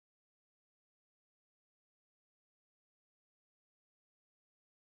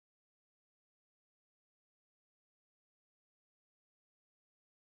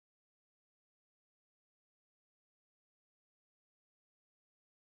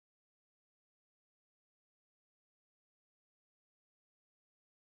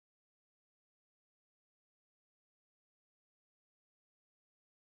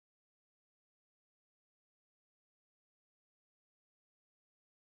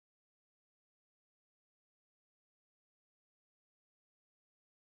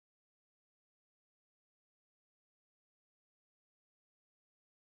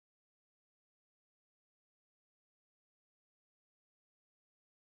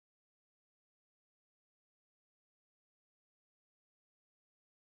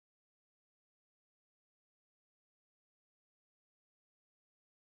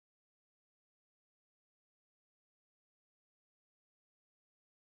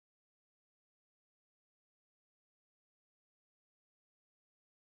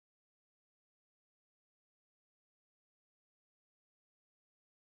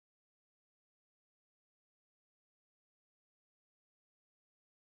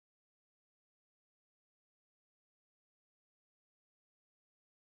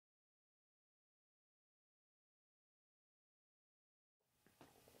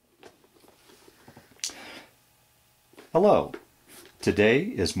Hello. Today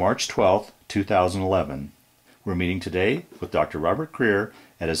is March 12th, 2011. We're meeting today with Dr. Robert Krear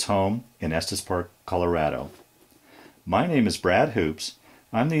at his home in Estes Park, Colorado. My name is Brad Hoops.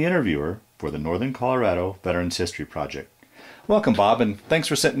 I'm the interviewer for the Northern Colorado Veterans History Project. Welcome, Bob, and thanks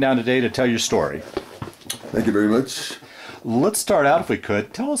for sitting down today to tell your story. Thank you very much. Let's start out, if we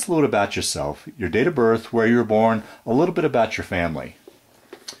could. Tell us a little about yourself, your date of birth, where you were born, a little bit about your family.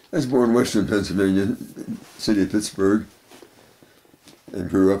 I was born in western Pennsylvania, city of Pittsburgh, and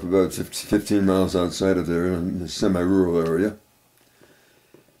grew up about 15 miles outside of there in a semi-rural area,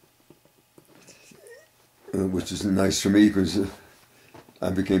 which is nice for me because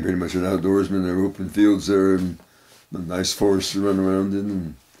I became pretty much an outdoorsman. There were open fields there and a nice forest to run around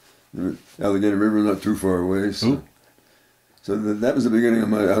in, and the Allegheny River not too far away. So that was the beginning of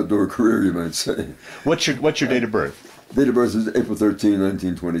my outdoor career, you might say. What's your date of birth? Date of birth is April 13,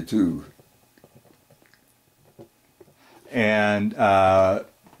 1922. And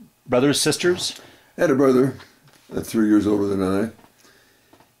brothers, sisters? I had a brother, 3 years older than I.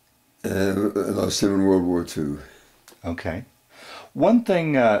 I lost him in World War II. Okay. One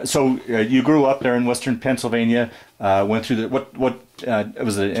thing, so you grew up there in western Pennsylvania, went through the, what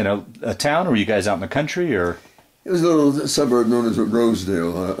was it in a town, or were you guys out in the country, or? It was a little suburb known as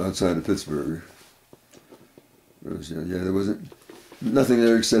Rosedale outside of Pittsburgh. Rosedale, yeah, there wasn't nothing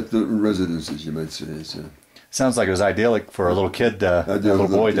there except the residences, you might say. So. Sounds like it was idyllic for a little kid, a little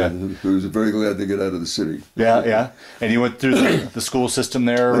boy. Who was very glad to get out of the city. Yeah, yeah. And you went through the school system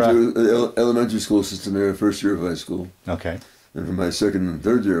there? Went through the elementary school system there, first year of high school. Okay. And from my second and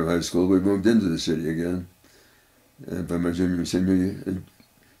third year of high school, we moved into the city again. And by my junior, senior year,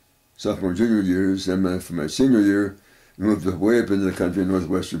 sophomore, junior years, then for my senior year, we moved way up into the country,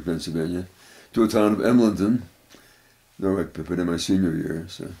 northwestern Pennsylvania, to a town of Emlenton. No, I put in my senior year,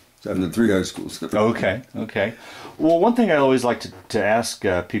 so I was in 3 high schools. Okay, okay. Well, one thing I always like to ask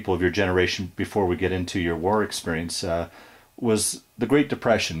people of your generation before we get into your war experience was the Great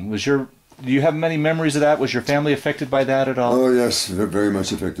Depression. Do you have many memories of that? Was your family affected by that at all? Oh, yes, very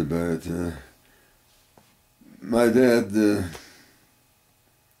much affected by it. My dad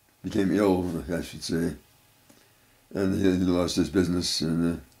became ill, I should say, and he lost his business,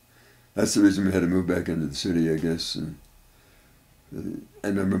 and that's the reason we had to move back into the city, I guess. And I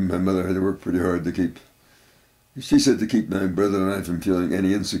remember my mother had to work pretty hard to keep, she said, to keep my brother and I from feeling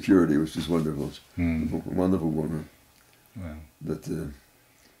any insecurity, which was wonderful. A wonderful woman. Wow. But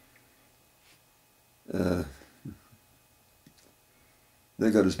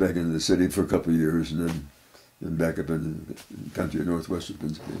they got us back into the city for a couple of years, and then back up into the country of northwestern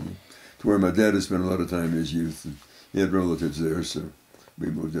Pennsylvania, to where my dad had spent a lot of time in his youth, and he had relatives there, so we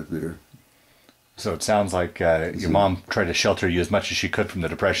moved up there. So it sounds like your mom tried to shelter you as much as she could from the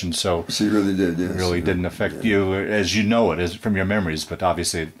Depression, so she really did, yes. It really didn't affect you as you know it, as from your memories, but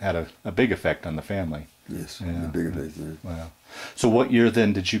obviously it had a big effect on the family. Yes, yeah. A big effect, yeah. Wow. So what year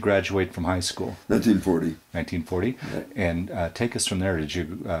then did you graduate from high school? 1940. 1940? Yeah. And take us from there.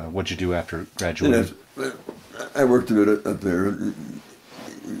 What'd you do after graduating? I worked a bit up there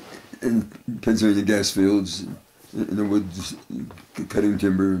in Pennsylvania gas fields, in the woods, cutting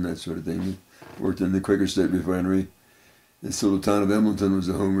timber and that sort of thing. Worked in the Quaker State refinery. This little town of Emlenton was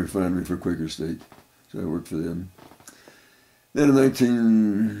the home refinery for Quaker State, so I worked for them. Then in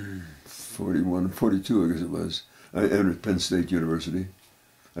 1941, 42 I guess it was, I entered Penn State University.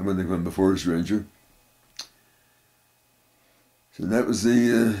 I went to become a forest ranger. So that was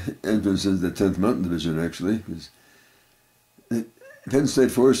the entrance into the 10th Mountain Division, actually. Because Penn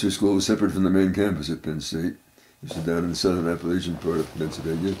State Forestry School was separate from the main campus at Penn State. It was down in the southern Appalachian part of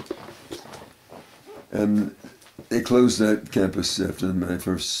Pennsylvania. And they closed that campus after my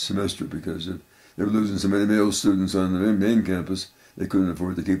first semester because they were losing so many male students on the main campus, they couldn't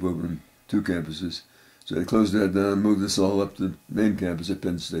afford to keep open 2 campuses. So they closed that down, moved us all up to the main campus at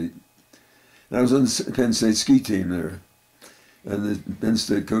Penn State. And I was on the Penn State ski team there. And the Penn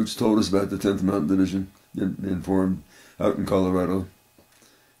State coach told us about the 10th Mountain Division, being formed out in Colorado.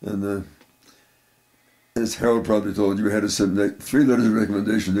 And as Harold probably told you, we had to send 3 letters of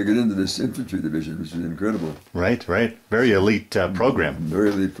recommendation to get into this infantry division, which was incredible. Right, right. Very elite program.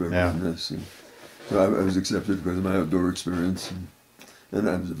 Very elite program, yeah. Yes. And so I was accepted because of my outdoor experience. And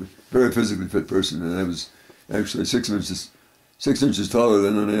I was a very physically fit person, and I was actually 6 inches taller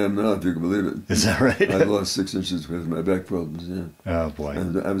than I am now, if you can believe it. Is that right? I lost 6 inches because of my back problems, yeah. Oh, boy.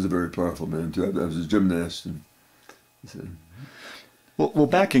 And I was a very powerful man, too. I was a gymnast. And so. Well,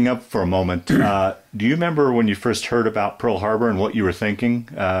 backing up for a moment, do you remember when you first heard about Pearl Harbor and what you were thinking?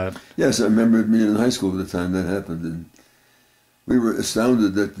 Yes, I remember being in high school at the time that happened, and we were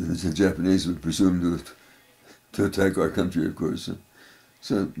astounded that the Japanese would presume to to attack our country, of course.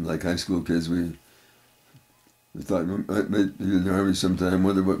 So, like high school kids, we thought we might be in the Army sometime,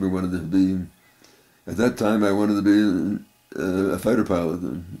 wondered what we wanted to be. At that time, I wanted to be a fighter pilot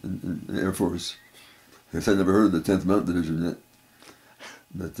in the Air Force. I'd never heard of the 10th Mountain Division yet.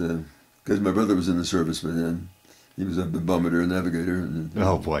 But because my brother was in the service by then, he was a bombardier navigator and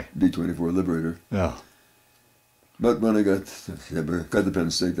Oh boy, B-24 Liberator. oh, But when I got to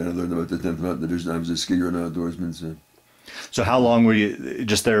Penn State, then I learned about the 10th Mountain Division. I was a skier and outdoorsman. so how long were you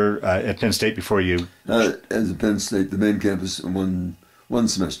just there at Penn State before you? As a Penn State, the main campus, one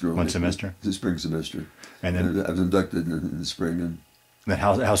semester only. 1 semester? The spring semester. And then I was inducted in the spring. And then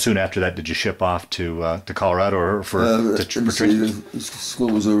how soon after that did you ship off to Colorado or for training? School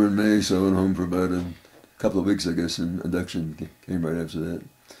was over in May, so I went home for about a couple of weeks, I guess, and induction came right after that.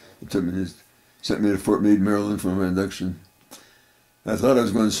 Sent me to Fort Meade, Maryland for my induction. I thought I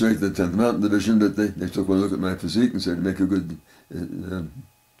was going straight to the 10th Mountain Division, but they took one look at my physique and said, "You make a good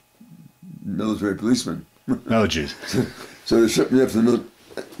military policeman." Oh, jeez. So they shipped me up to the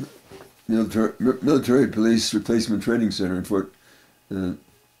military police replacement training center in Fort in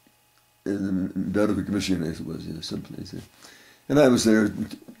Biographical, Michigan, I suppose, someplace there. And I was there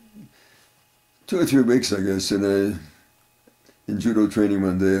 2 or 3 weeks, I guess, and in judo training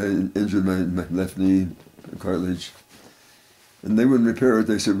one day, I injured my left knee cartilage. And they wouldn't repair it.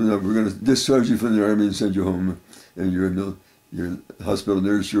 They said, "No, we're going to discharge you from the Army and send you home. And your hospital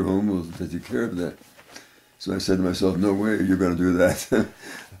nearest your home will take care of that." So I said to myself, "No way, you're going to do that."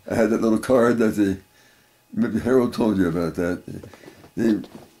 I had that little card that maybe Harold told you about that. The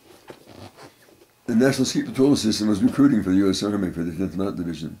National Ski Patrol System was recruiting for the U.S. Army for the 10th Mountain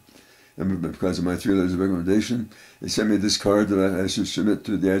Division. And because of my 3 letters of recommendation, they sent me this card that I should submit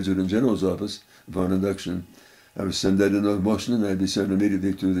to the Adjutant General's office upon induction. I would send that in Washington, and I'd be sent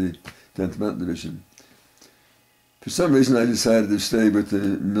immediately to the 10th Mountain Division. For some reason, I decided to stay with the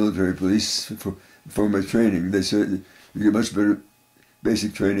military police for my training. They said, "You get much better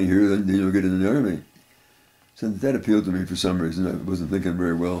basic training here than you'll get in the Army." So that appealed to me for some reason. I wasn't thinking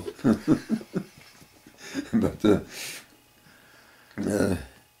very well. But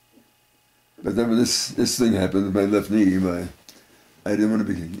then when this thing happened with my left knee, I didn't want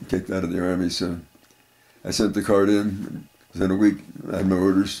to be kicked out of the Army, so I sent the card in. Within a week, I had my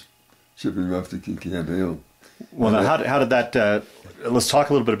orders, shipping me off to Camp Hale. Well, now, how did that? Let's talk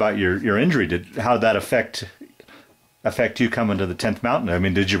a little bit about your injury. How did that affect you coming to the 10th Mountain? I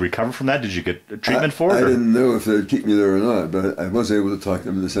mean, did you recover from that? Did you get treatment for it? I didn't know if they'd keep me there or not, but I was able to talk to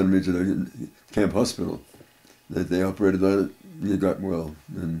them to send me to the camp hospital. They operated on it, and it got well,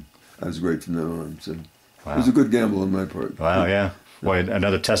 and I was great from now on. So wow. It was a good gamble on my part. Wow, yeah. Boy,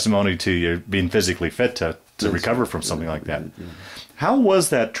 another testimony to you being physically fit to recover from something like that. Yeah. How was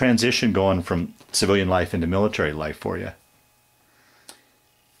that transition going from civilian life into military life for you?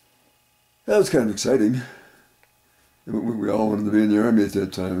 That was kind of exciting. We all wanted to be in the Army at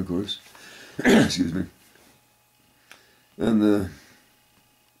that time, of course. Excuse me. And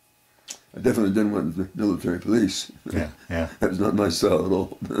I definitely didn't want the military police. Yeah. That was not my style at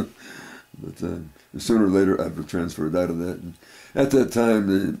all. But sooner or later, I was transferred out of that. And at that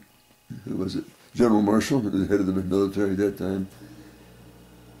time, who was it? General Marshall, the head of the military at that time,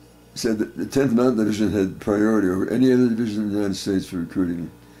 said that the 10th Mountain Division had priority over any other division in the United States for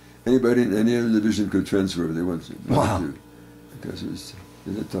recruiting. Anybody in any other division could transfer if they wanted to, because it was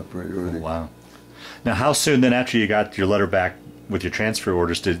a top priority. Oh, wow. Now, how soon then after you got your letter back with your transfer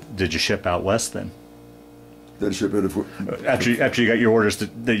orders did you ship out west then? That ship had after you got your orders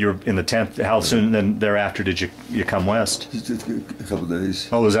that you were in the 10th, how soon then thereafter did you come west? Just a couple of days.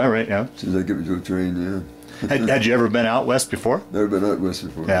 Oh, was that right? Yeah. As soon as I get into a train, yeah. Had you ever been out west before? Never been out west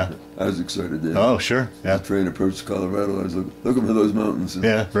before. Yeah. I was excited, yeah. Oh, sure. Yeah. The train approached Colorado. I was looking for those mountains. And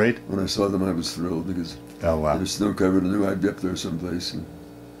yeah, right. When I saw them, I was thrilled because oh, wow. they were snow-covered. I knew I'd be up there someplace. And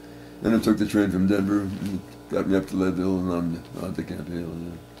then I took the train from Denver and got me up to Leadville and on to Camp Hale.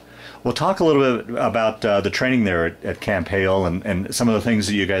 Yeah. Well, talk a little bit about the training there at Camp Hale and some of the things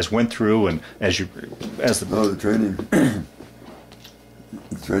that you guys went through and the training.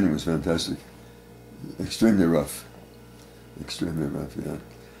 The training was fantastic. Extremely rough. Extremely rough, yeah.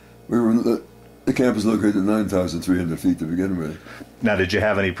 The camp was located at 9,300 feet to begin with. Now, did you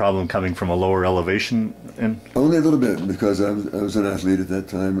have any problem coming from a lower elevation? Only a little bit, because I was an athlete at that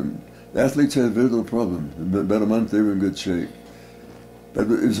time. And athletes had very little problem. In about a month, they were in good shape. But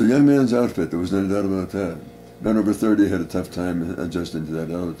it was a young man's outfit. There was no doubt about that. Men over 30 had a tough time adjusting to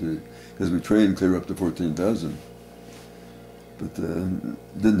that altitude, because we trained clear up to 14,000. But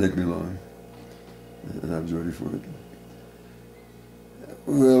it didn't take me long, and I was ready for it.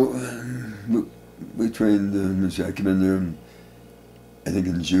 Well, we trained, I came in there, I think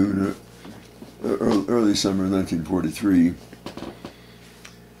in June, early summer of 1943.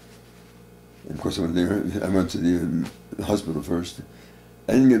 And of course, I went to the hospital first.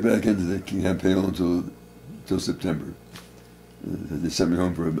 I didn't get back into the Camp Hale until September. They sent me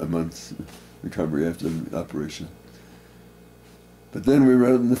home for a month recovery after the operation. But then we were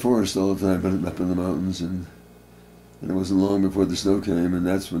out in the forest all the time, up in the mountains, and it wasn't long before the snow came, and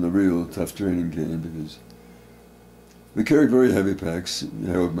that's when the real tough training came, because we carried very heavy packs.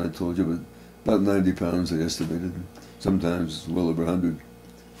 I hope I told you, but about 90 pounds, I estimated. Sometimes well over 100.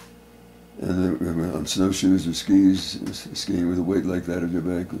 And we were on snowshoes or skis, skiing with a weight like that on your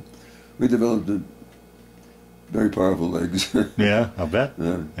back. We developed very powerful legs. Yeah, I'll bet.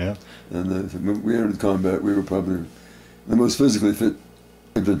 Yeah. And when we entered combat, we were probably the most physically fit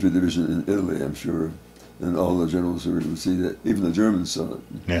infantry division in Italy, I'm sure. And all the generals would see that. Even the Germans saw it.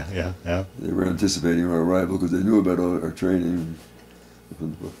 Yeah. They were anticipating our arrival because they knew about all our training.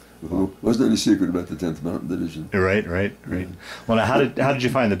 Wasn't any secret about the 10th Mountain Division. Right. Yeah. Well, now, how did you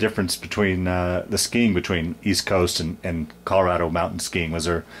find the difference between the skiing between East Coast and Colorado mountain skiing? Was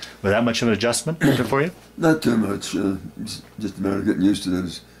that much of an adjustment for you? Not too much. Just a matter of getting used to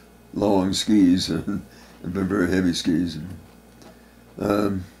those long skis and very heavy skis.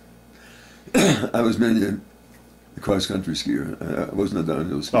 I was mainly a cross-country skier. I wasn't a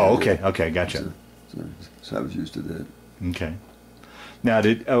downhill skier. Oh, okay, gotcha. So I was used to that. Okay. Now,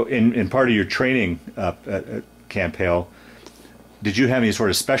 in part of your training up at Camp Hale, did you have any sort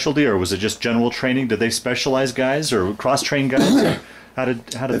of specialty, or was it just general training? Did they specialize guys or cross-train guys? Or how did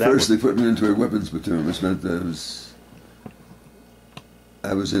that work? At first, they put me into a weapons platoon, which meant that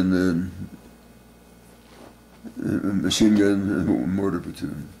I was in the machine gun and mortar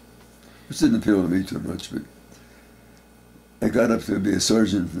platoon, which didn't appeal to me too much. But I got up to be a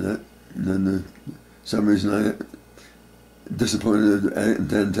sergeant in that, and then for some reason I disappointed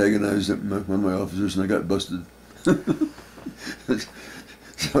and antagonized one of my officers, and I got busted.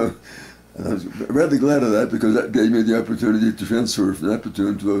 So I was rather glad of that, because that gave me the opportunity to transfer from that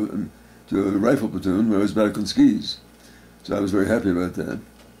platoon to a rifle platoon where I was back on skis. So I was very happy about that.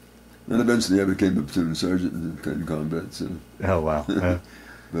 And eventually I became a platoon sergeant in combat. So. Oh, wow.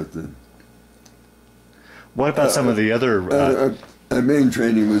 But what about some of the other... Our main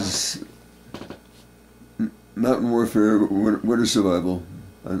training was mountain warfare, winter survival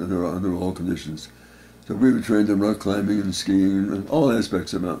under all conditions. So we were trained in rock climbing and skiing and all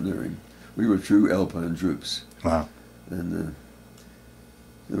aspects of mountaineering. We were true alpine troops. Wow. And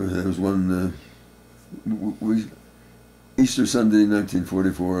there was one, Easter Sunday,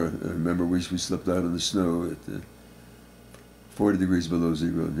 1944, I remember we slept out in the snow at 40 degrees below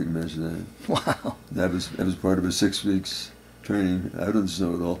zero, if you can imagine that. Wow. That was part of a 6 weeks training out in the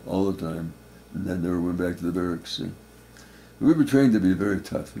snow all the time. And then never went back to the barracks. And we were trained to be very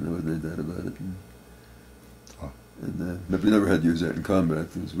tough, and there wasn't any doubt about it. But we never had to use that in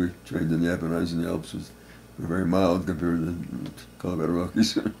combat, because we trained in the Apennines and the Alps were very mild compared to the Colorado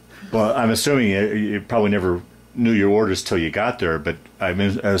Rockies. Well, I'm assuming you probably never knew your orders till you got there, but I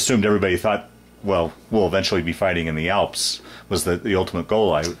assumed everybody thought, well, we'll eventually be fighting in the Alps was the ultimate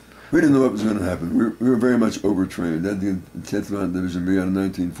goal. We didn't know what was going to happen. We were very much overtrained. I think the 10th Mountain Division began in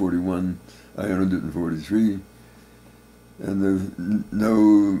 1941. I entered it in 43. And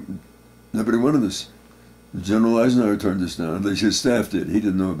nobody wanted us. General Eisenhower turned us down. At least his staff did. He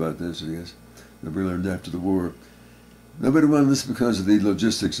didn't know about this, I guess. But we learned after the war. Nobody wanted us because of the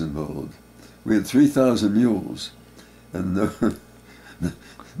logistics involved. We had 3,000 mules. And no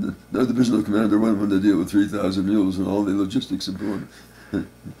divisional commander wanted to deal with 3,000 mules and all the logistics involved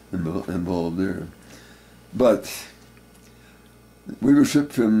there. But we were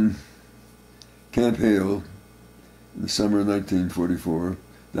shipped from Camp Hale in the summer of 1944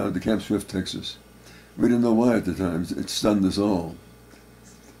 down to Camp Swift, Texas. We didn't know why at the time. It stunned us all.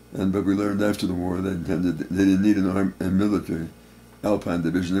 But we learned after the war they didn't need a military Alpine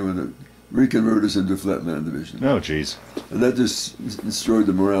division. They wanted to reconvert us into a flatland division. Oh, geez. And that just destroyed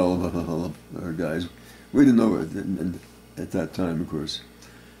the morale of our guys. We didn't know it at that time, of course.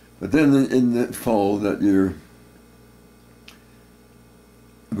 But then in the fall that year,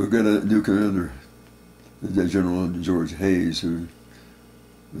 we got a new commander, General George Hayes, who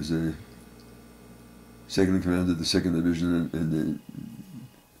was a second in command of the 2nd Division in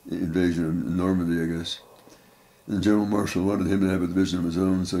the invasion of Normandy, I guess. And General Marshall wanted him to have a division of his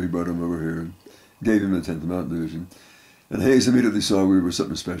own, so he brought him over here and gave him the 10th Mountain Division. And Hayes immediately saw we were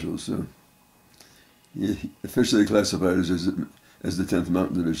something special, so he officially classified us as the 10th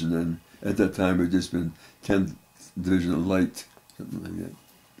Mountain Division, and at that time it had just been 10th Division Light, something like that.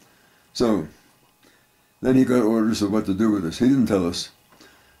 So Then he got orders of what to do with us. He didn't tell us.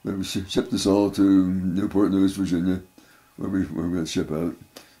 But we shipped us all to Newport News, Virginia, where we were going to ship out.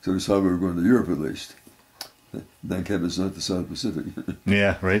 So we saw we were going to Europe at least. Thank heavens, not the South Pacific.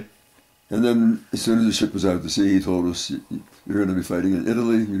 Yeah, right. And then as soon as the ship was out to sea, he told us, you're going to be fighting in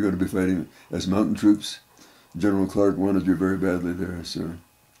Italy, you're going to be fighting as mountain troops. General Clark wanted you very badly there, so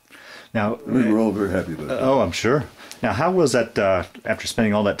Now, we were all very happy about that. Oh, I'm sure. Now, how was that after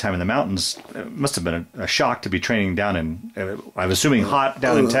spending all that time in the mountains? It must have been a shock to be training down in, I'm assuming, hot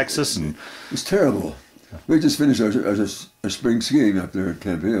down in Texas. And it was terrible. We just finished our spring skiing up there at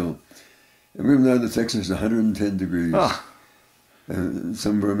Camp Hale. And we went down to Texas, 110 degrees. Oh. And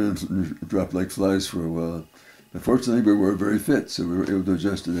some of our men dropped like flies for a while. But fortunately, we were very fit, so we were able to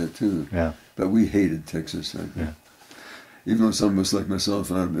adjust to that too. Yeah. But we hated Texas. Yeah. Even though some of us, like myself,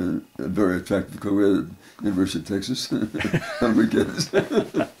 found a very attractive co-ed at University of Texas on weekends.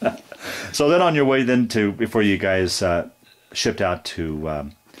 So then on your way then to, before you guys shipped out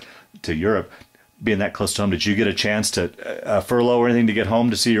to Europe, being that close to home, did you get a chance to furlough or anything to get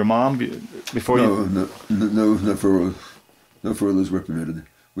home to see your mom before No furloughs. No furloughs were permitted.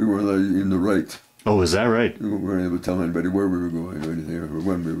 We weren't allowed in the right. Oh, is that right? We weren't able to tell anybody where we were going or anything, or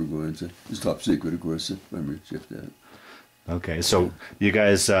when we were going. So it was top secret, of course, when we shipped out. Okay, so you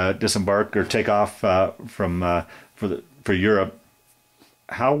guys disembark or take off for Europe.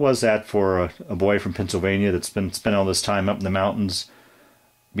 How was that for a boy from Pennsylvania that's been spending all this time up in the mountains,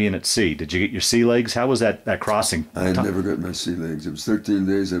 being at sea? Did you get your sea legs? How was that crossing? I never got my sea legs. It was 13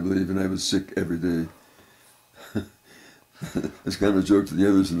 days, I believe, and I was sick every day. It's kind of a joke to the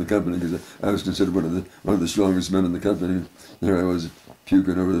others in the company because I was considered one of the strongest men in the company. There I was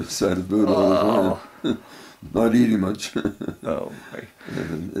puking over the side of the boat all the time. Not eating much. Oh,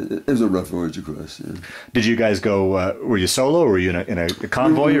 it was a rough voyage across. Yeah. Did you guys go? Were you solo, or were you in a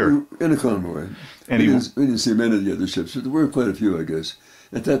convoy, or we were in a convoy? We didn't see many of the other ships, but there were quite a few, I guess.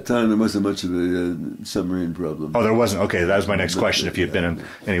 At that time, there wasn't much of a submarine problem. Oh, there wasn't. Okay, that was my next question. If you'd been in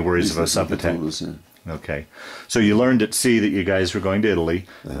any worries of a sub attack. Okay, so you learned at sea that you guys were going to Italy,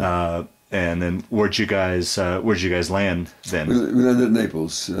 and then where'd you guys land then? We landed at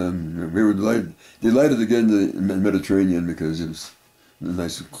Naples. We were delighted to get into the Mediterranean because it was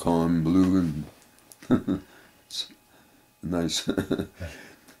nice, calm, blue, and nice.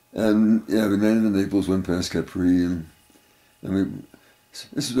 And yeah, we landed in Naples, went past Capri, and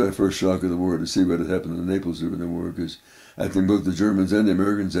this was our first shock of the war, to see what had happened in Naples during the war, because I think both the Germans and the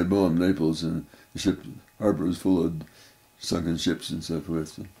Americans had bombed Naples, and the harbor was full of sunken ships and so forth.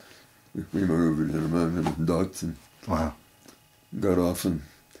 So we maneuvered in among them and docked and wow. Got off, and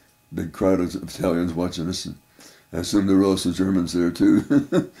big crowd of Italians watching us, and I assumed there were also Germans there too.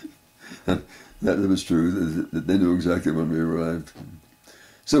 And that was true, that they knew exactly when we arrived.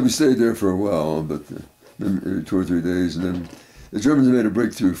 So we stayed there for a while, but 2 or 3 days, and then the Germans made a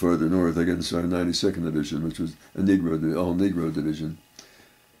breakthrough farther north against our 92nd Division, which was a all-Negro division.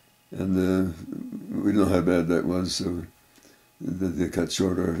 And we know how bad that was, so they cut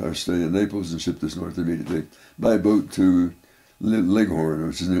short our stay in Naples and shipped us north immediately by boat to Leghorn,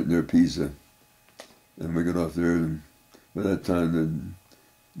 which is near Pisa. And we got off there, and by that time the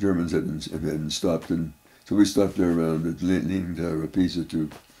Germans hadn't stopped, and so we stopped there around the Leaning Tower of Pisa to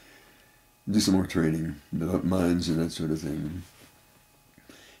do some more training about mines and that sort of thing.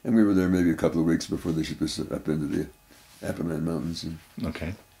 And we were there maybe a couple of weeks before they shipped us up into the Apennine Mountains. And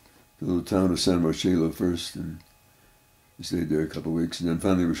okay. The little town of San Marcello first, and we stayed there a couple of weeks, and then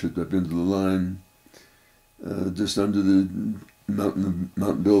finally we shipped up into the line, just under the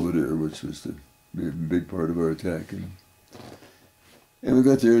Mount Belvedere, which was the big part of our attack. And we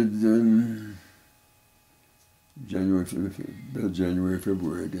got there in January,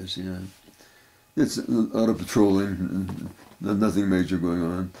 February, I guess, yeah. It's a lot of patrolling, nothing major going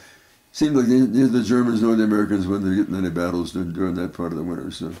on. Seemed like the Germans nor the Americans when they get in any battles during that part of the winter,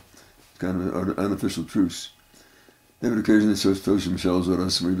 so it's kind of an unofficial truce. They would occasionally throw some shells at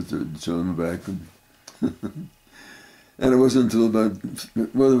us, and we would show them back. And it wasn't until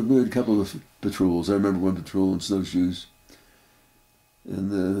we had a couple of patrols. I remember one patrol in snowshoes, and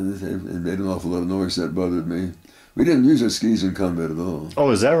it made an awful lot of noise. That bothered me. We didn't use our skis in combat at all.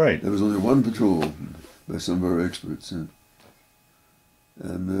 Oh, is that right? There was only one patrol by some of our experts, and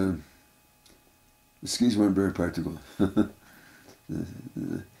the skis weren't very practical.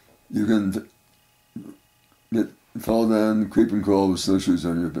 You can fall down, creep and crawl with snowshoes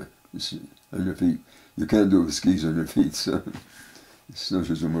on your feet. You can't do it with skis on your feet, so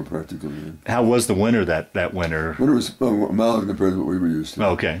snowshoes are more practical. Yeah. How was the winter that winter? Winter was mild compared to what we were used to.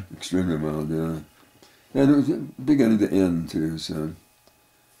 Okay. Extremely mild, yeah. And it was beginning to end, too, so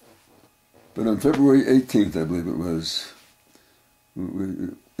But on February 18th, I believe it was,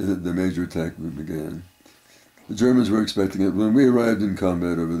 the major attack began. The Germans were expecting it. When we arrived in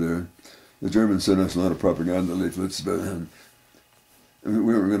combat over there, the Germans sent us a lot of propaganda leaflets about it. We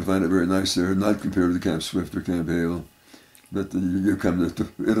weren't going to find it very nice there, not compared to Camp Swift or Camp Hale, but you come to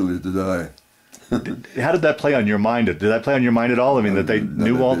Italy to die. How did that play on your mind? Did that play on your mind at all? I mean, that they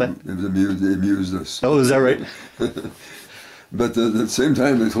knew all that? It amused us. Oh, is that right? But at the same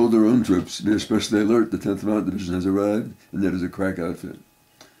time, they told their own troops, be especially alert, the 10th Mountain Division has arrived, and that is a crack outfit.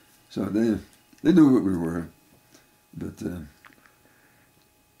 So they knew what we were. But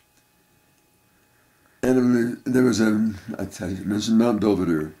and there was I mentioned Mount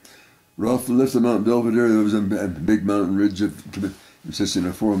Belvedere. Right off the lift of Mount Belvedere, there was a big mountain ridge consisting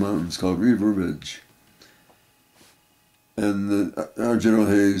of 4 mountains called River Ridge. And our General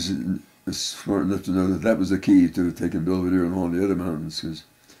Hayes was smart enough to know that that was the key to taking Belvedere and all the other mountains, because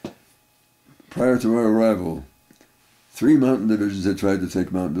prior to our arrival, 3 mountain divisions had tried to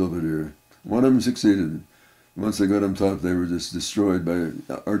take Mount Belvedere. One of them succeeded. Once they got on top, they were just destroyed by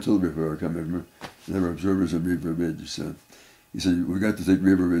artillery fire coming from. They were observers of River Ridge. So he said, "We got to take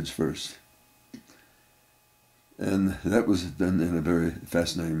River Ridge first," and that was done in a very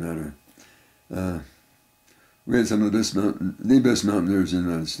fascinating manner. We had some of the best mountaineers in the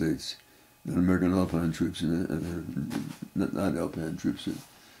United States, the American Alpine troops, not Alpine troops.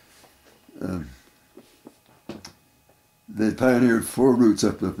 They pioneered 4 routes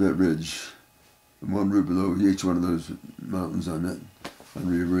up that ridge. And 1 route below each one of those mountains on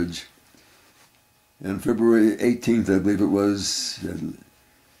River Ridge. And February 18th, I believe it was,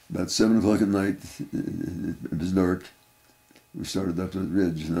 about 7 o'clock at night, it was dark. We started up that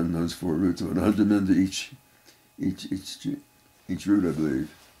ridge, and on those 4 routes, about 100 men to each route, I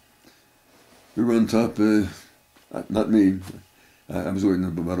believe. We were on top, not me, I was waiting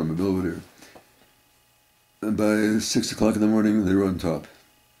at the bottom of Belvedere. And by 6 o'clock in the morning, they were on top.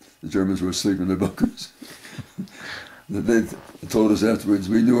 The Germans were asleep in their bunkers. They told us afterwards,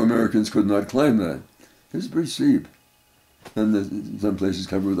 we knew Americans could not climb that. It was pretty steep. And some places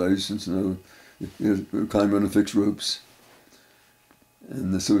covered with ice and snow. We were climbing on the fixed ropes.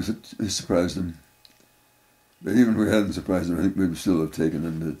 And so we surprised them. But even if we hadn't surprised them, I think we would still have taken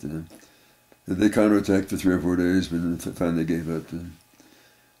them. But they counterattacked for 3 or 4 days, but then finally gave up.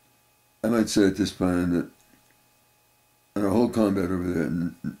 I might say at this point that in our whole combat over there,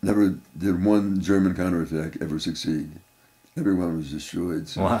 never did 1 German counterattack ever succeed. Everyone was destroyed.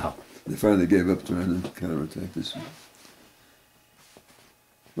 So wow. They finally gave up trying to counterattack this one.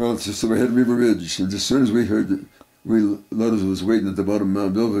 Well, so we had River Ridge, and as soon as we heard that, a lot of us waiting at the bottom of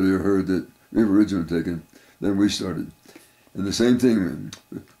Mount Belvedere heard that River Ridge was taken, then we started. And the same thing,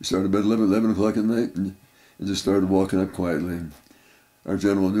 we started about 11 o'clock at night and just started walking up quietly. Our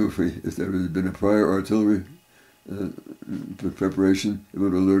general knew if there had been a prior artillery preparation, it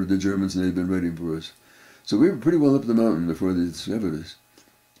would have alerted the Germans, and they'd been waiting for us. So we were pretty well up the mountain before they discovered us.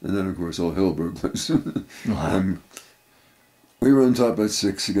 And then, of course, all hell broke loose. Wow. We were on top by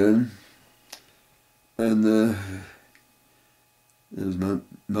 6 again. And it was Mount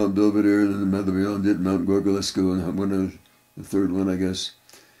Belvedere, and then Mother beyond it, Mount Gorgolesco, and the 3rd one, I guess.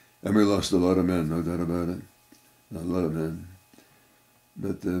 And we lost a lot of men, no doubt about it. A lot of men.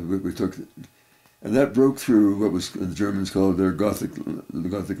 But we took... And that broke through what was the Germans called their the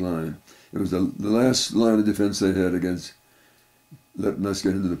Gothic line. It was the last line of defense they had against letting us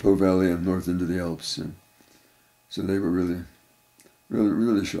get into the Po Valley and north into the Alps. And so they were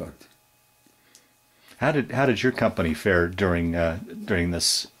really shocked. How did your company fare during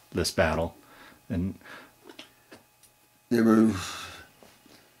this battle? And they were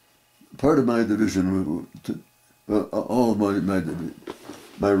part of my division. All of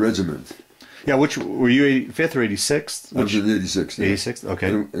my regiment. Yeah, which were you, 85th or 86th? I was in 86th. Yeah. 86th, okay.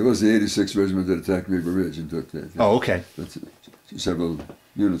 And it was the 86th Regiment that attacked River Ridge and took that. Oh, okay. That's several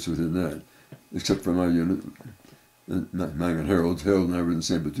units within that, except for my unit, mine and Harold. Harold and I were in the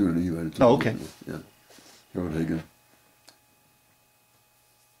same platoon. He had oh, okay. Yeah, Harold Hagen.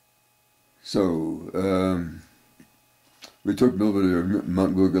 So we took Belvedere,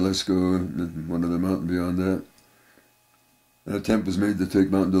 Mount Gorgolesco, and one other mountain beyond that. An attempt was made to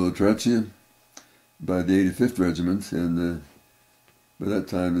take Mount della Tracia by the 85th Regiment, and by that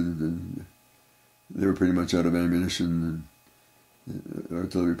time they were pretty much out of ammunition, and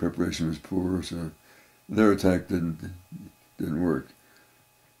artillery preparation was poor, so their attack didn't work.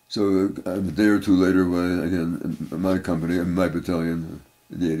 So a day or 2 later, again, my company, my battalion,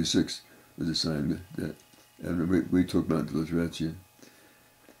 the 86th, was assigned that, and we took Mount della Tracia.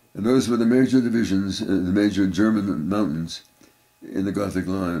 And those were the major divisions, the major German mountains in the Gothic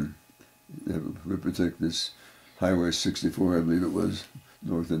line. We protect this Highway 64, I believe it was,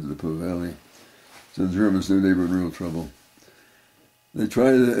 north into the Po Valley. So the Germans knew they were in real trouble. They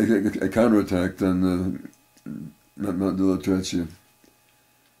tried a counterattack on Mount de la Trece.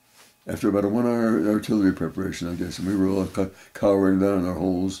 After about a 1-hour artillery preparation, I guess, and we were all cowering down in our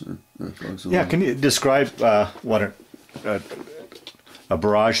holes. Yeah, can you describe what a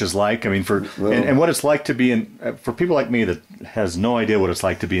barrage is like? I mean, and what it's like to be in, for people like me that has no idea what it's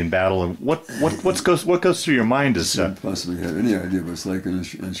like to be in battle, and what goes through your mind is possibly have any idea what it's like in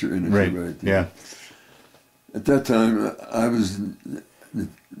a right. Yeah. At that time, I was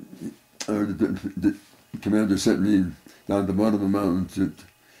the commander sent me down at the bottom of the mountain to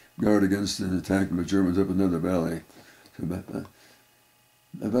guard against an attack of the Germans up another valley. So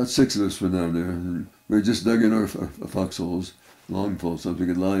about 6 of us were down there, and we just dug in our foxholes, long poles, so we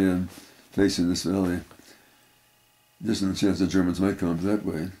could lie in facing this valley. Just in the chance the Germans might come that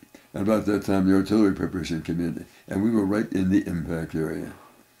way. And about that time, the artillery preparation came in, and we were right in the impact area.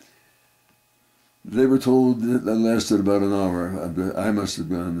 They were told that lasted about an hour. I must have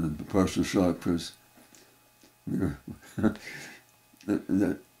gone in partial shock because we were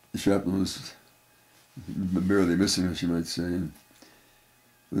the shrapnel was barely missing us, you might say. And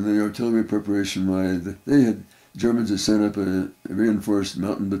when the artillery preparation, Germans had sent up a reinforced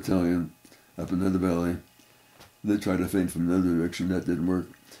mountain battalion up another valley. They tried to feint from another direction. That didn't work.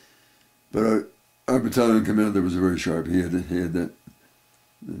 But our battalion commander was very sharp. He had that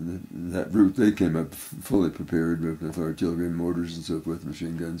route. They came up fully prepared with artillery and mortars and so forth,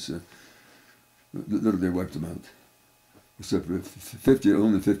 machine guns. They wiped them out. Except for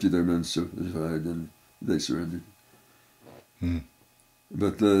only 50 of their men survived, and they surrendered.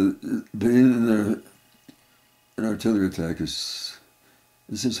 But being in an artillery attack is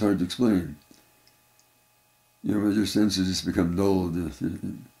just hard to explain. You know, your senses just become dulled.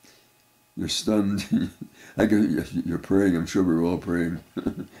 You're stunned. You're praying. I'm sure we were all praying.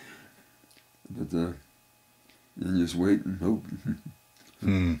 But then you just wait and hope.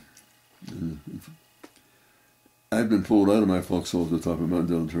 I'd been pulled out of my foxhole at the top of Mount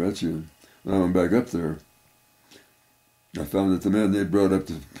de la Trece, and when I went back up there, I found that the man they'd brought up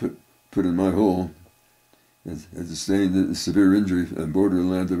to put in my hole had sustained a severe injury and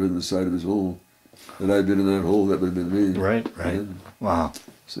borderline in the side of his hole. Had I been in that hole, that would have been me. Right. Yeah. Wow.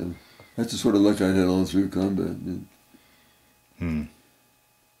 So that's the sort of luck I had all through combat.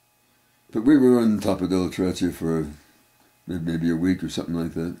 But we were on top of de la Trece for maybe a week or something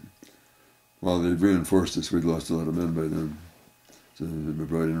like that. While they reinforced us, we'd lost a lot of men by then. So they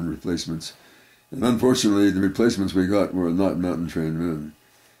brought in replacements. And unfortunately, the replacements we got were not mountain-trained men.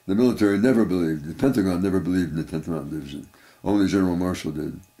 The military never believed, the Pentagon never believed in the 10th Mountain Division. Only General Marshall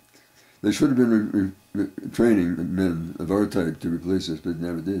did. They should have been training men of our type to replace us, but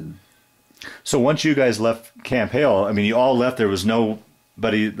never did. So once you guys left Camp Hale, I mean, you all left, there was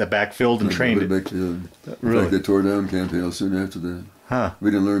nobody that backfilled and trained. Really? In fact, they tore down Camp Hale soon after that. Huh.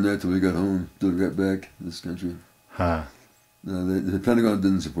 We didn't learn that till we got home, till we got back in this country. Huh. No, the Pentagon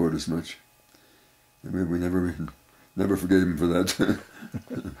didn't support us much. We never forgave him for that.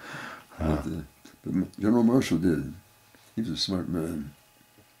 But General Marshall did. He was a smart man.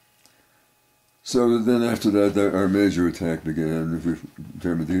 So then after that, our major attack began. We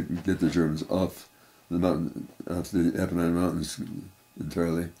determined to get the Germans off the mountain, off the Apennine Mountains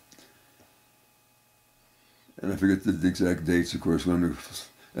entirely. And I forget the exact dates, of course, when we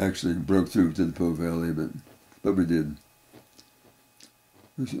actually broke through to the Po Valley, but we did.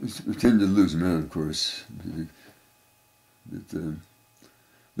 We tended to lose men, of course. But,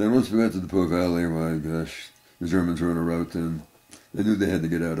 then once we got to the Po Valley, my gosh, the Germans were on a rout then. They knew they had to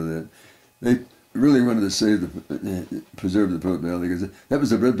get out of that. They really wanted to preserve the Po Valley, because that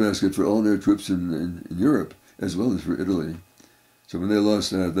was the breadbasket for all their troops in Europe, as well as for Italy. So when they lost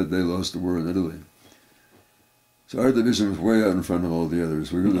that, they lost the war in Italy. So our division was way out in front of all the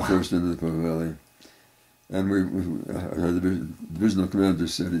others. We were the first into the Po Valley. And our divisional commander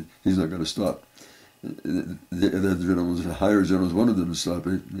said he's not going to stop. The other generals, the higher generals, wanted them to stop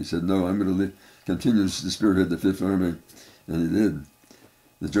it. He said, no, I'm going to continue to spearhead the Fifth Army. And he did.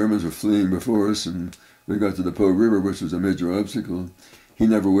 The Germans were fleeing before us, and we got to the Po River, which was a major obstacle. He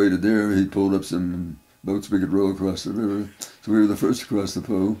never waited there. He pulled up some boats we could row across the river. So we were the first to cross the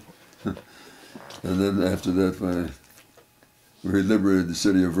Po. And then after that, we liberated the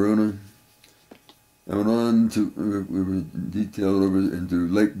city of Verona. I went on to, we were detailed over into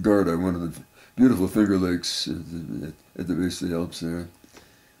Lake Garda, one of the beautiful finger lakes at the base of the Alps there.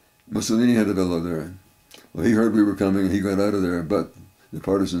 Mussolini had a villa there. Well, he heard we were coming, and he got out of there, but the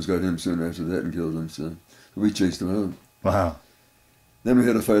partisans got him soon after that and killed him, so we chased him out. Wow. Then we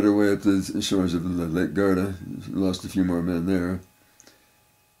had to fight our way up the shores of the Lake Garda. Lost a few more men there.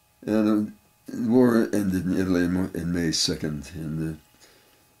 And the war ended in Italy in May 2nd. And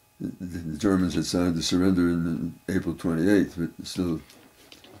the Germans had signed to surrender in April 28th, but still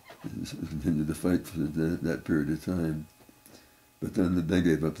continued to fight for that period of time. But then they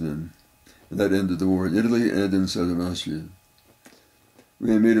gave up then. And that ended the war in Italy and in southern Austria.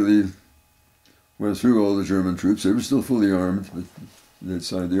 We immediately went through all the German troops. They were still fully armed, but they had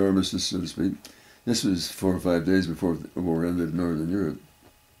signed the armistice, so to speak. This was 4 or 5 days before the war ended in Northern Europe.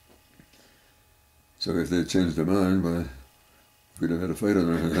 So if they had changed their mind, well, we'd have had a fight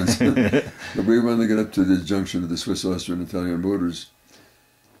on our hands. But we wanted to get up to the junction of the Swiss, Austrian, Italian borders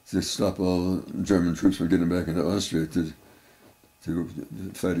to stop all German troops from getting back into Austria to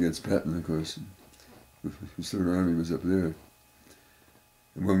fight against Patton, of course. The Third Army was up there.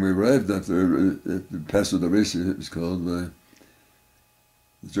 And when we arrived up there, at the Passo da Resi, it was called, the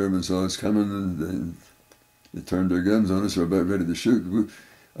Germans saw us coming and they turned their guns on us, were about ready to shoot.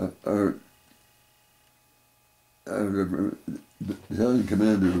 Our battalion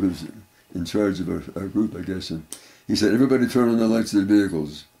commander was in charge of our group, I guess, and he said, everybody turn on the lights of their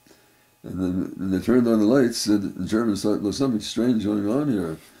vehicles. And then when they turned on the lights, the Germans thought, well, something strange going on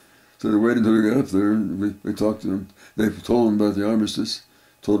here. So they waited until we got up there, and we talked to them. They told them about the armistice,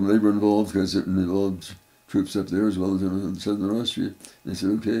 told them they were involved, because it involved troops up there as well as in southern Austria. And they said,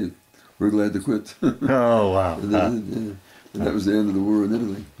 okay, we're glad to quit. Oh, wow. And that was the end of the war in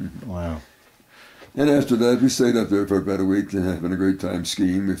Italy. Wow. And after that, we stayed up there for about a week, having a great time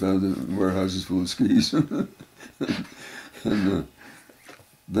skiing. We found warehouses full of skis.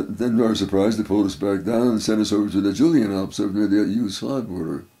 But then, to our surprise, they pulled us back down and sent us over to the Julian Alps over near the Yugoslav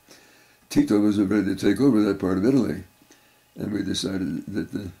border. Tito was ready to take over that part of Italy. And we decided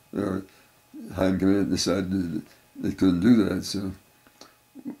that our High Command decided that they couldn't do that. So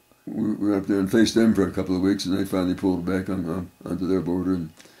we went up there and faced them for a couple of weeks, and they finally pulled back onto their border.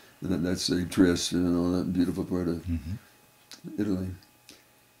 And that's Trieste and all that beautiful part of Italy.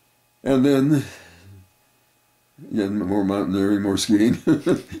 And then, again, more mountaineering, more skiing in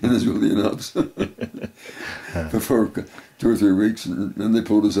the Julian Alps for 2 or 3 weeks. And then they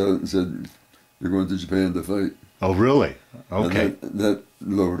pulled us out and said, you're going to Japan to fight. Oh, really? Okay. And that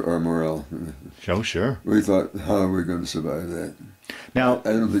lowered our morale. Oh, sure. We thought, how are we going to survive that? Now,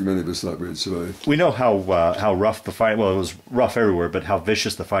 I don't think many of us thought we'd survive. we know how rough the fight. Well, it was rough everywhere, but how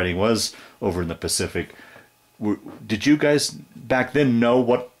vicious the fighting was over in the Pacific. Did you guys back then know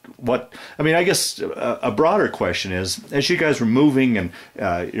what? I mean, I guess a broader question is, as you guys were moving and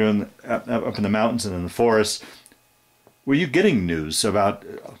you're up in the mountains and in the forests, were you getting news about?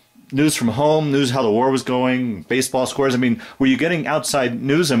 News from home, news how the war was going, baseball scores. I mean, were you getting outside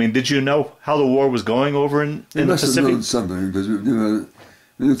news? I mean, did you know how the war was going over in the Pacific? We must have known something, because we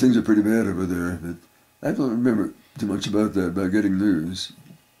knew things are pretty bad over there. But I don't remember too much about that, about getting news.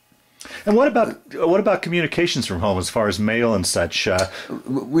 And what about communications from home, as far as mail and such?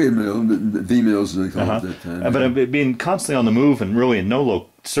 We had mail, V-mails they called it at that time. But being constantly on the move and really in no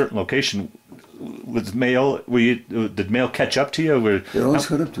certain location. With mail, did mail catch up to you? It always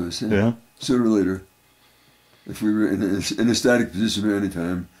caught up to us, yeah. Sooner or later. If we were in a static position at any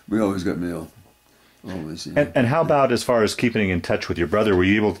time, we always got mail. Always, yeah. And how about as far as keeping in touch with your brother? Were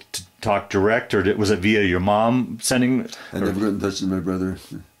you able to talk direct, or was it via your mom sending? I never got in touch with my brother.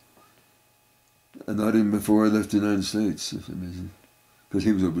 And not even before I left the United States, because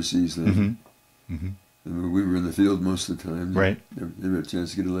he was overseas then. And we were in the field most of the time. Right. Never had a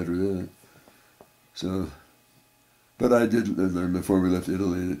chance to get a letter there. So, but I did learn before we left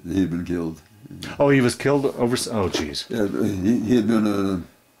Italy that he had been killed. Oh, he was killed over. Oh, jeez. Yeah, he had been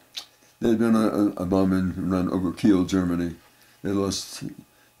there had been a bombing run over Kiel, Germany. They lost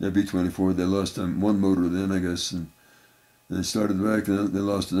their B-24. They lost one motor then, I guess, and they started back. And they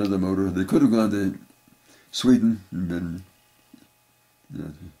lost another motor. They could have gone to Sweden and been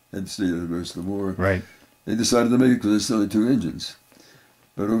had to stay there the rest of the war. Right. They decided to make it because there's only 2 engines.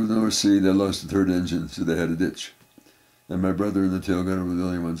 But over the North Sea, they lost the 3rd engine, so they had a ditch. And my brother and the tail gunner were the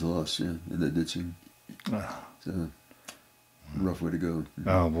only ones lost, in that ditching. So, rough way to go.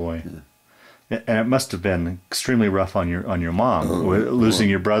 Oh, boy. Yeah. And it must have been extremely rough on your mom, losing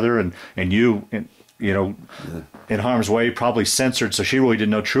your brother and you, in harm's way, probably censored, so she really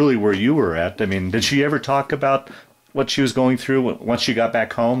didn't know truly where you were at. I mean, did she ever talk about what she was going through once she got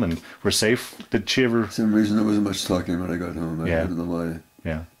back home and were safe? Did she ever? For some reason, there wasn't much talking when I got home. I don't know why.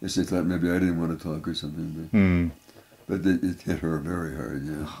 Yeah. I just thought maybe I didn't want to talk or something. But it hit her very hard,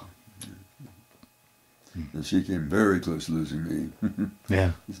 And she came very close to losing me.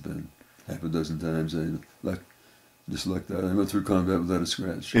 Yeah. It's been half a dozen times. just like that. I went through combat without a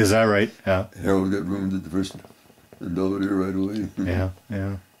scratch. Is that right? Yeah. Harold got wounded the first in Belvedere right away. Yeah,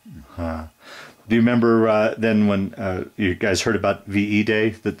 yeah. Do you remember then when you guys heard about VE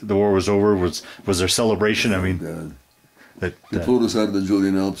Day, that the war was over? Was there celebration? I mean, God. that They pulled us out of the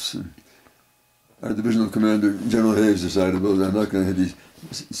Julian Alps. And our divisional commander, General Hayes, decided, well, I'm not going to have you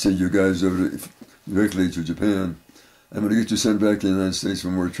send you guys over directly to Japan. I'm going to get you sent back to the United States for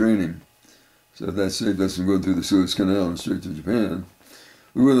more training. So if that saved us from going through the Suez Canal and straight to Japan,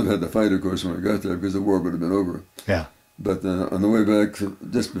 we wouldn't have had to fight, of course, when we got there, because the war would have been over. Yeah. But on the way back,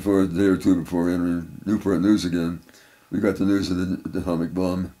 just before a day or two before entering Newport News again, we got the news of the atomic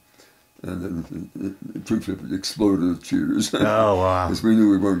bomb, and the troop ship exploded with cheers. Oh, wow. Because we knew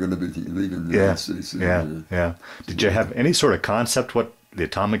we weren't going to be leaving the United States. Yeah. Did you have any sort of concept what the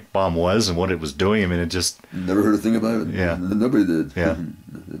atomic bomb was and what it was doing? I mean, it just... Never heard a thing about it. Yeah. Nobody did. Yeah.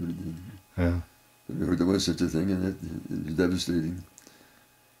 Nobody did. Yeah. We heard there was such a thing, and it was devastating.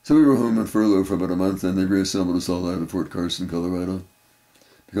 So we were home on furlough for about a month, and they reassembled us all out of Fort Carson, Colorado,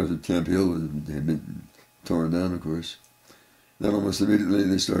 because of Camp Hale had been torn down, of course. Then almost immediately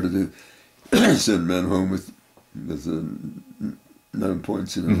they started to send men home with 9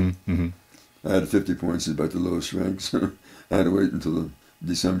 points. You know, I had 50 points, about the lowest rank, so I had to wait until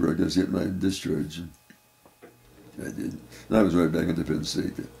December, I guess, to get my discharge. I did. And I was right back into Penn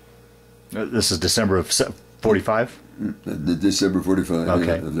State. This is December of 45? December 45, Okay.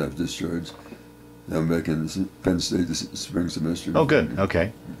 yeah, of that discharge. I'm back in Penn State this spring semester. Oh, good.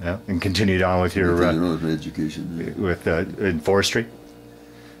 Okay. Yeah. And continued on with your... Continued on with my education. Yeah. With in forestry?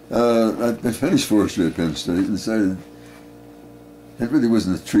 I finished forestry at Penn State and decided it really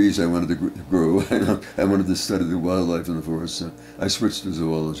wasn't the trees I wanted to grow. I wanted to study the wildlife in the forest, so I switched to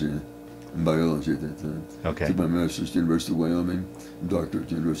zoology and biology at that time. Okay. Took my master's at the University of Wyoming, doctorate at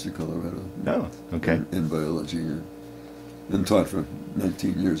the University of Colorado. Oh, okay. In biology, yeah. And taught for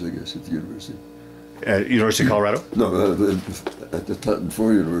 19 years, I guess, at the university. University of Colorado? No, I taught in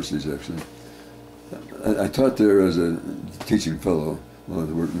 4 universities, actually. I taught there as a teaching fellow while I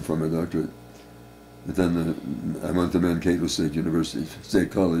was working for my doctorate. But then I went to Mankato State University,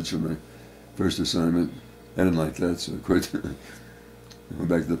 State College for my first assignment. I didn't like that, so I quit. I went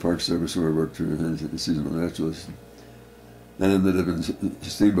back to the Park Service where I worked as a seasonal naturalist. And ended up in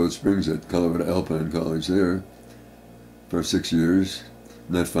Steamboat Springs at Colorado Alpine College there for 6 years.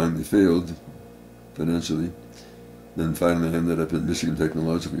 And that finally failed financially. Then finally I ended up in Michigan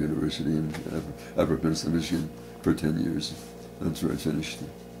Technological University in Upper Peninsula, Michigan for 10 years. That's where I finished.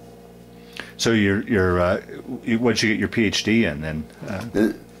 So what'd you get your PhD in then?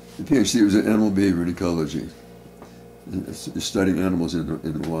 The PhD was in animal behavior and ecology. Studying animals in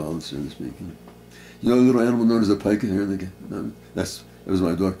the wild, so to speak. You know a little animal known as a pike here? That was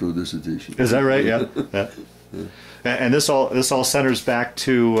my doctoral dissertation. Is that right? Yeah. Yeah. Yeah. And this all centers back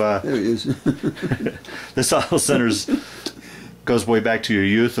to... There he is. This all goes way back to your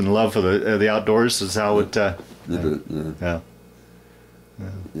youth and love for the outdoors. Is how it... Yeah.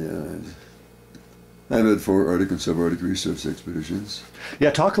 I've had 4 Arctic and subarctic research expeditions.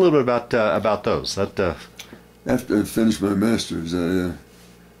 Yeah, talk a little bit about those. After I finished my master's, I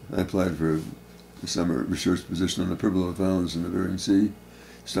applied for a summer research position on the Pribilof Islands in the Bering Sea,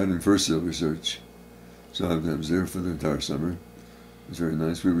 studying fur seal research. So I was there for the entire summer. It was very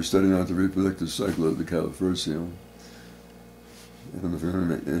nice. We were studying out the reproductive cycle of the cow fur seal. I don't know if you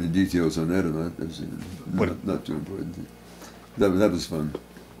want any details on that or not. That's not too important. That was fun.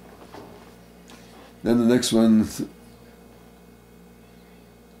 Then the next one,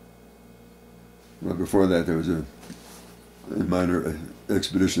 well, before that there was a minor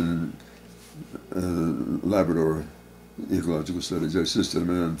expedition in Labrador ecological studies. I assisted a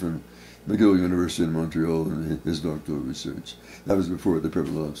man from McGill University in Montreal in his doctoral research. That was before the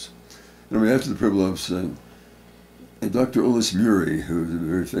Pribilofs. Anyway, after the Pribilofs, Dr. Olis Murray, who was a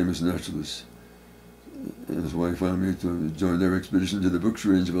very famous naturalist, and his wife wanted me to join their expedition to the Brooks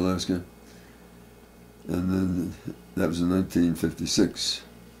Range of Alaska. And then that was in 1956.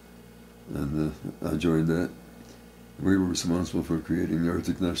 And I joined that. We were responsible for creating the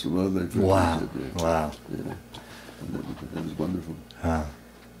Arctic National Wildlife Refuge. Wow. Wow. Yeah. That was wonderful. Huh.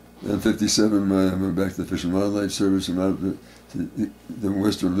 Then in 57, I went back to the Fish and Wildlife Service and out to the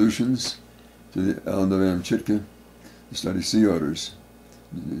Western Aleutians, to the island of Amchitka, to study sea otters,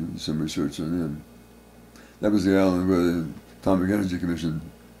 some research on them. That was the island where the Atomic Energy Commission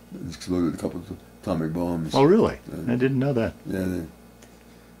exploded a couple of atomic bombs. Oh, really? I didn't know that. Yeah, the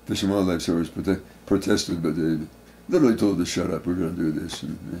Fish and Wildlife Service protested, but they literally told us, shut up, we're going to do this.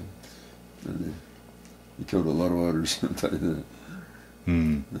 And they killed a lot of otters, I'll tell you that.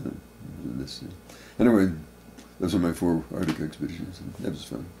 Hmm. Anyway, those were my 4 Arctic expeditions. And that was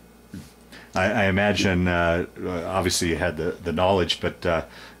fun. I imagine, obviously you had the knowledge, but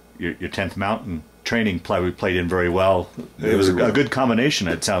your 10th Mountain training probably played in very well. It was a good combination,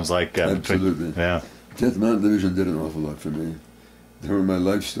 it sounds like. Absolutely. Yeah. 10th Mountain Division did an awful lot for me. They were my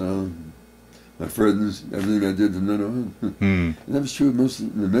lifestyle, my friends, everything I did from then on. And that was true of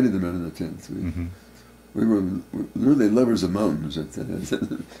many of the men in the 10th. We were literally lovers of mountains.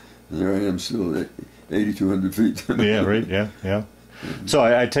 And here I am still at 8,200 feet. Yeah, right, yeah. So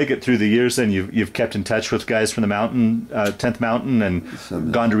I take it through the years then you've kept in touch with guys from the mountain, 10th Mountain,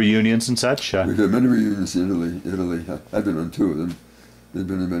 and gone to reunions and such? We've had many reunions in Italy. I've been on 2 of them. They've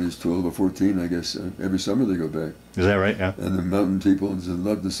been as many as 12 or 14, I guess. Every summer they go back. Is that right? Yeah. And the mountain people just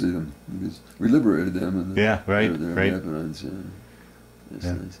love to see them because we liberated them. And yeah, right, they're right. Apennines, It's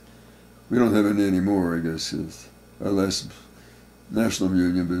nice. We don't have any anymore, I guess. Our last national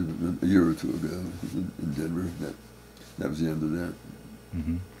reunion was a year or 2 ago in Denver. That was the end of that.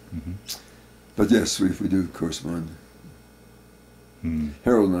 But yes, we do correspond.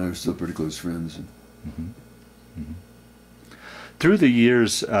 Harold and I are still pretty close friends. Through the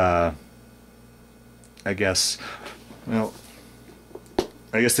years, I guess the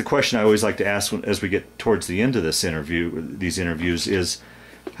question I always like to ask as we get towards the end of these interviews is,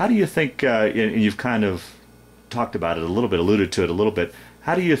 how do you think, and you've kind of talked about it a little bit, alluded to it a little bit,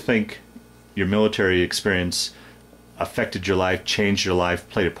 how do you think your military experience affected your life, changed your life,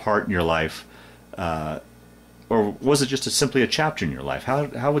 played a part in your life, or was it just simply a chapter in your life?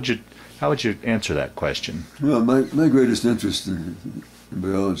 How would you answer that question? Well, my greatest interest in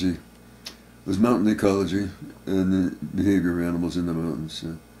biology was mountain ecology and the behavior of animals in the mountains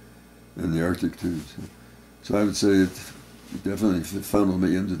and the Arctic too. So I would say it definitely funneled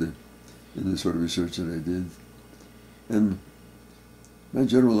me into the sort of research that I did. And my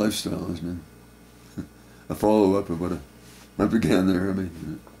general lifestyle has been a follow-up of what I began there. I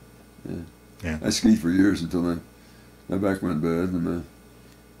mean, yeah. I skied for years until my back went bad. And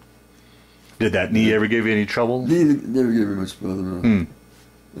did that knee ever give you any trouble? Knee never gave me much bother,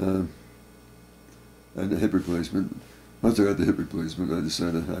 no. I had a hip replacement. Once I got the hip replacement, I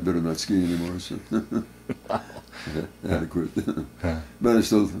decided I better not ski anymore, so I had to quit. But I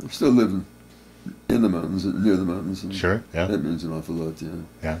still live in the mountains, near the mountains. And sure, yeah. That means an awful lot, yeah.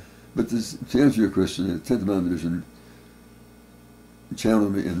 Yeah. But to answer your question, the 10th Mountain Division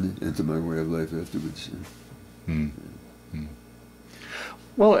channeled me into my way of life afterwards.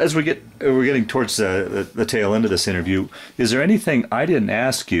 Well, as we're getting towards the tail end of this interview, is there anything I didn't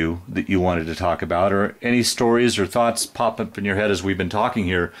ask you that you wanted to talk about, or any stories or thoughts pop up in your head as we've been talking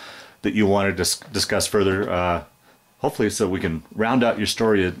here that you wanted to discuss further? Hopefully, so we can round out your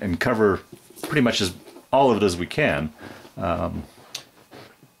story and cover pretty much all of it as we can.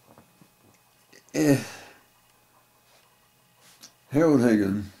 Harold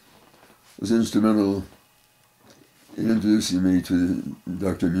Hagen was instrumental in introducing me to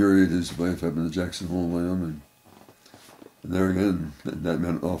Dr. Murray and his wife up in the Jackson Hole, Wyoming. And there again, that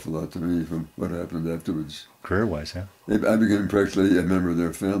meant an awful lot to me from what happened afterwards. Career-wise, yeah. I became practically a member of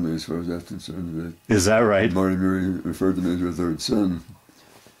their family as far as that's concerned. Is that right? Marty Murray referred to me as her 3rd son.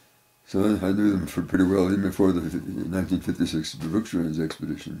 So I knew them for pretty well even before the 1956 Brooks Range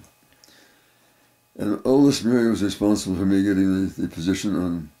expedition. And oldest Murray was responsible for me getting the position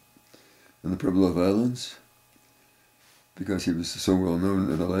on the Pribilof Islands, because he was so well known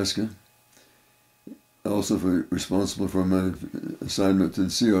in Alaska. Also responsible for my assignment to the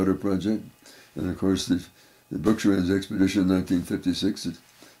Sea Otter Project, and of course the Brooks Range expedition in 1956 that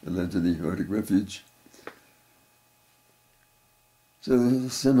led to the Arctic Refuge. So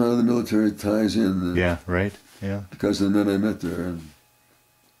somehow the military ties in. Yeah, right. Yeah. Because of the men I met there.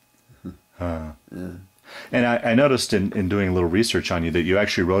 Yeah. And I noticed in doing a little research on you that you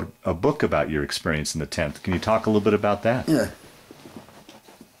actually wrote a book about your experience in the 10th. Can you talk a little bit about that? Yeah.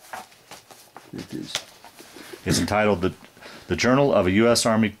 It is. It's entitled The Journal of a U.S.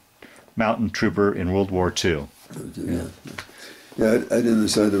 Army Mountain Trooper in World War II. Yeah. I didn't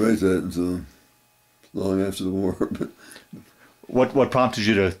decide to write that until long after the war. But What prompted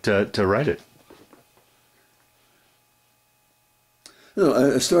you to write it?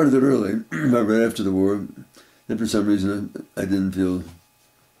 No, I started it early, right after the war, and for some reason I didn't feel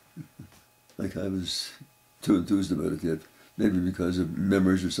like I was too enthused about it yet. Maybe because of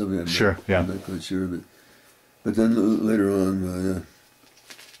memories or something. I'm not quite sure. But then later on,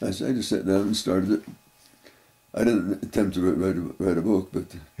 I just sat down and started it. I didn't attempt to write a book,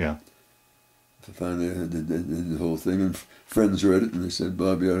 but yeah. Finally I did the whole thing, and friends read it, and they said,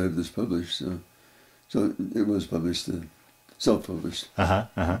 "Bob, you ought to have this published." So it was published. Self-published. Yeah.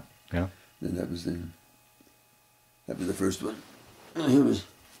 And that was the That'd be the first one.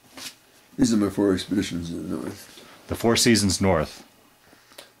 These are my 4 expeditions in the north. The 4 Seasons North.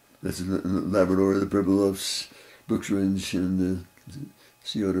 That's in Labrador, the Pribilofs, Brooks Range, and the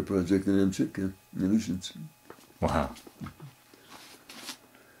Sea Otter Project in Amchitka, in Aleutians. Wow.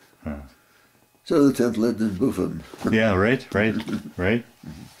 Huh. So the 10th led to both of them. Yeah, right.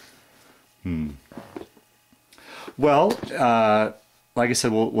 Well, like I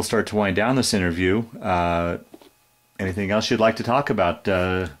said, we'll start to wind down this interview. Anything else you'd like to talk about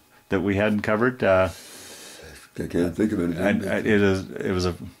that we hadn't covered? I can't think of anything. It was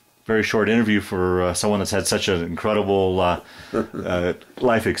a very short interview for someone that's had such an incredible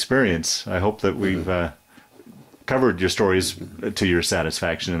life experience. I hope that we've covered your stories to your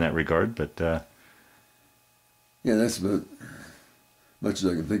satisfaction in that regard. But yeah, that's about much as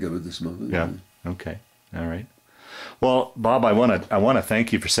I can think of at this moment. Yeah. Okay. All right. Well, Bob, I want to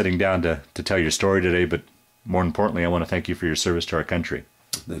thank you for sitting down to tell your story today. But more importantly, I want to thank you for your service to our country.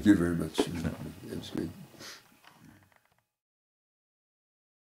 Thank you very much. It was great.